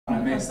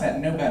It makes that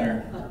no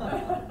better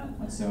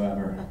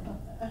whatsoever.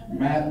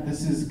 Matt,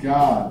 this is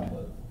God.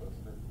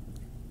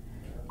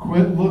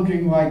 Quit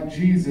looking like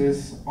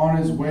Jesus on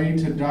his way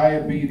to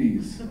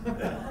diabetes.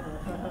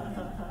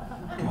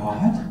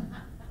 God?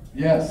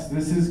 Yes,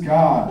 this is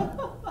God.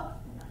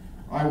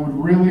 I would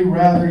really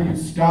rather you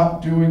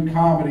stop doing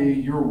comedy.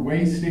 You're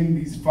wasting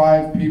these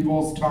 5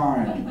 people's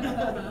time.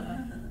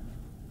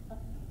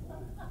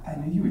 I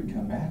knew you would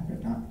come back,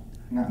 but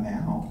not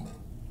now.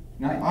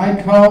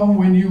 I come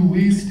when you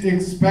least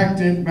expect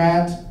it,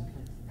 Matt.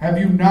 Have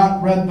you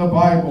not read the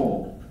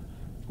Bible?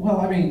 Well,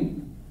 I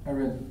mean, I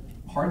read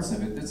parts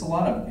of it. It's a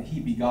lot of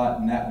he begot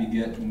and that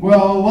beget. And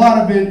Well, a lot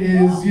of it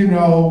is, a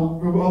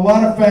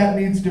lot of fat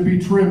needs to be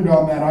trimmed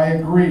on that. I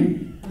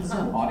agree. Is it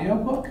an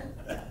audiobook?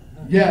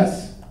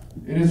 Yes,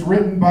 it is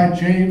written by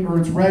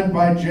it's read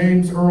by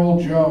James Earl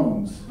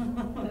Jones,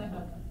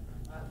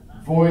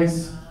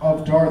 voice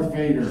of Darth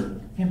Vader.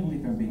 I can't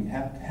believe I'm being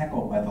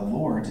heckled by the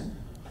Lord.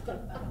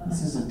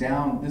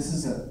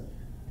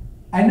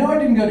 I know I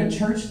didn't go to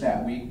church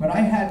that week, but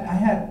I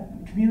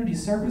had community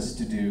service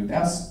to do.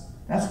 That's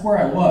where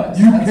I was.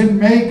 You can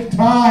make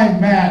time,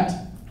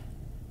 Matt.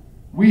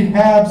 We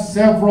have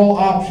several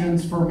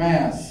options for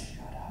Mass.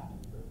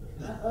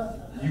 Shut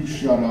up. You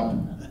shut up.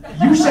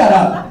 You shut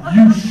up.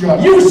 You shut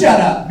up. You shut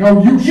up.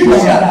 No, you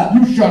shut up.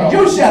 You shut up.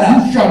 You shut up.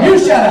 You shut up. You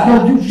shut up.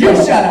 No, you You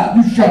shut shut up. up.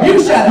 You shut up. You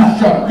shut up. You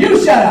shut up.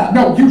 You shut up.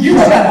 No, you You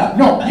shut shut up. up.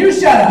 No. You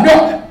shut up. No.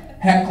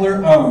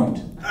 Heckler owned.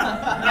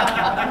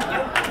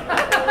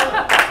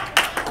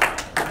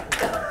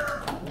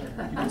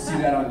 You can see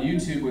that on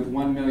YouTube with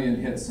 1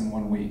 million hits in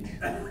 1 week.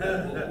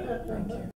 Thank you.